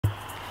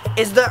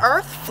Is the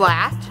Earth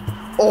flat,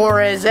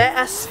 or is it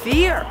a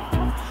sphere?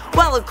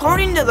 Well,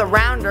 according to the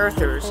round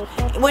earthers,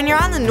 when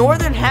you're on the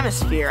northern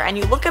hemisphere and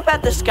you look up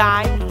at the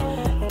sky,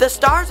 the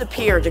stars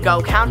appear to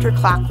go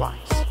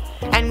counterclockwise.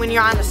 And when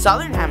you're on the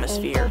southern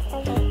hemisphere,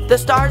 the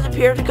stars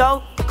appear to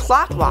go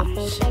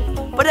clockwise.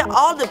 But it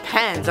all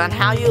depends on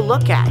how you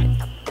look at it.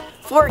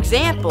 For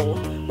example,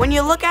 when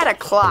you look at a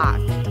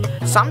clock,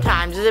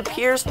 sometimes it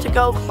appears to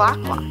go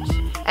clockwise,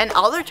 and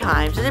other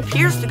times it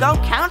appears to go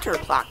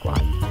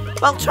counterclockwise.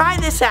 Well, try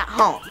this at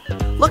home.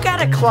 Look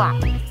at a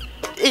clock.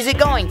 Is it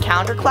going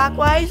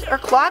counterclockwise or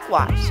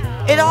clockwise?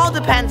 It all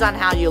depends on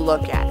how you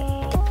look at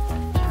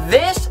it.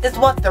 This is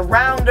what the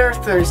round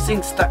earthers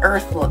thinks the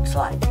Earth looks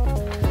like.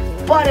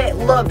 But it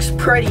looks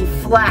pretty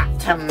flat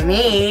to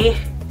me.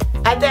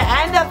 At the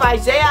end of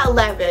Isaiah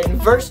 11,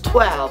 verse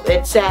 12,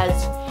 it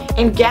says,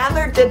 "And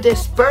gathered the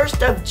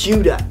dispersed of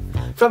Judah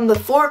from the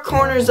four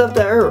corners of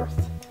the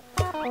earth."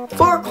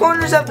 Four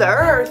corners of the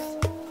earth?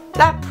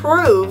 That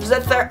proves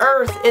that the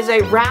earth is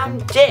a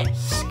round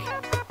disc.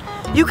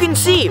 You can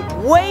see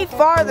way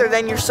farther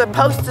than you're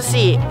supposed to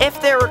see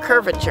if there were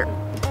curvature.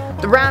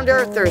 The round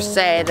earthers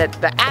say that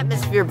the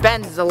atmosphere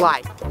bends the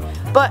light,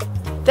 but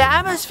the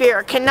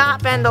atmosphere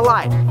cannot bend the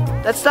light.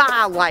 That's not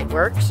how light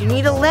works. You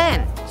need a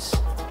lens.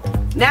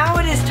 Now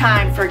it is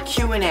time for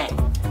Q&A.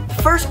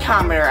 The first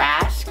commenter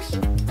asks,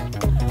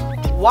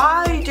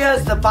 why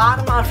does the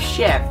bottom of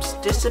ships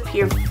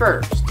disappear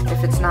first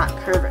if it's not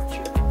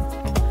curvature?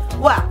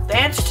 Well, the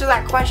answer to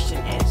that question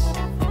is,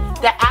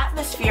 the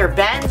atmosphere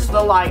bends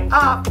the light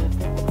up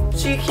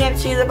so you can't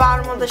see the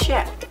bottom of the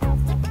ship.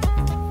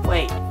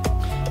 Wait,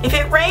 if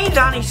it rains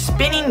on a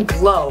spinning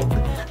globe,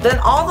 then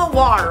all the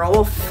water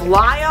will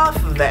fly off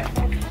of it.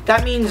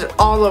 That means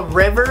all the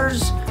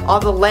rivers, all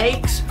the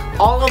lakes,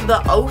 all of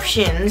the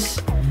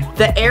oceans,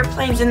 the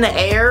airplanes in the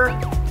air,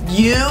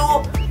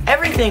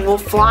 everything will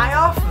fly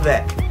off of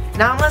it.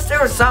 Now, unless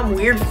there was some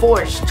weird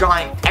force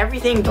drawing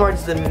everything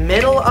towards the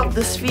middle of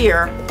the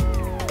sphere,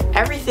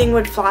 everything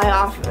would fly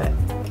off of it.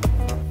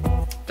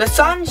 The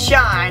sun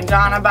shines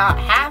on about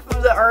half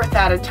of the Earth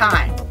at a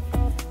time,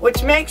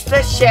 which makes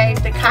this shape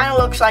that kind of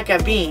looks like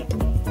a beam.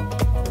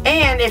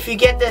 And if you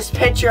get this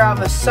picture of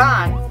a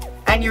sun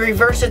and you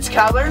reverse its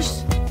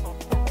colors,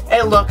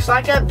 it looks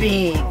like a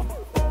beam.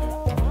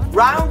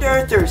 Round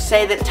earthers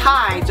say that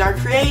tides are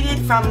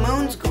created from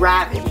moon's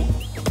gravity.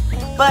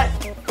 But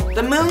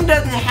the moon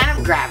doesn't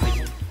have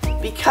gravity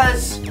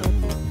because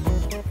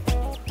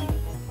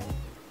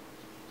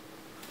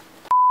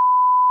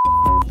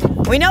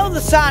we know the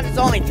sun is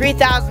only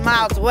 3,000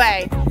 miles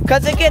away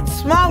because it gets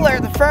smaller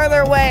the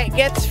further away it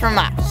gets from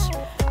us.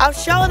 I'll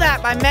show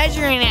that by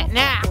measuring it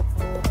now.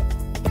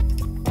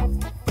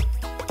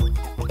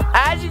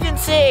 As you can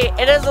see,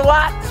 it is a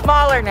lot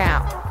smaller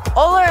now.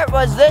 Earlier it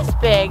was this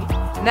big,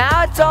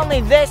 now it's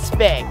only this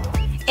big.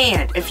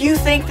 And if you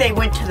think they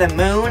went to the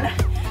moon,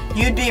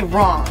 you'd be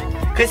wrong.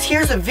 Because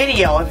here's a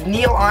video of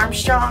Neil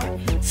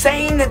Armstrong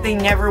saying that they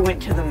never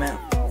went to the moon.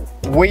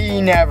 We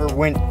never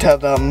went to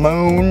the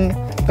moon.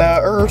 The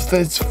Earth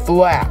is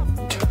flat.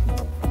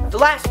 The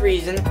last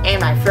reason, and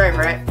my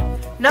favorite,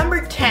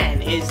 number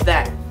 10, is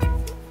that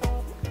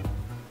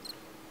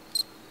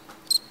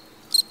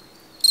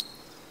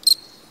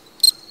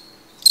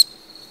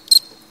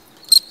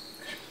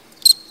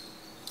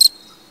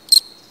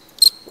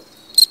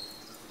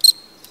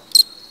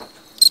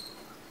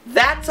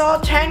that's all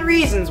 10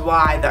 reasons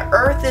why the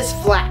Earth is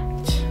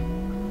flat.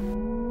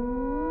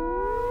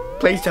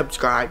 Please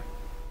subscribe.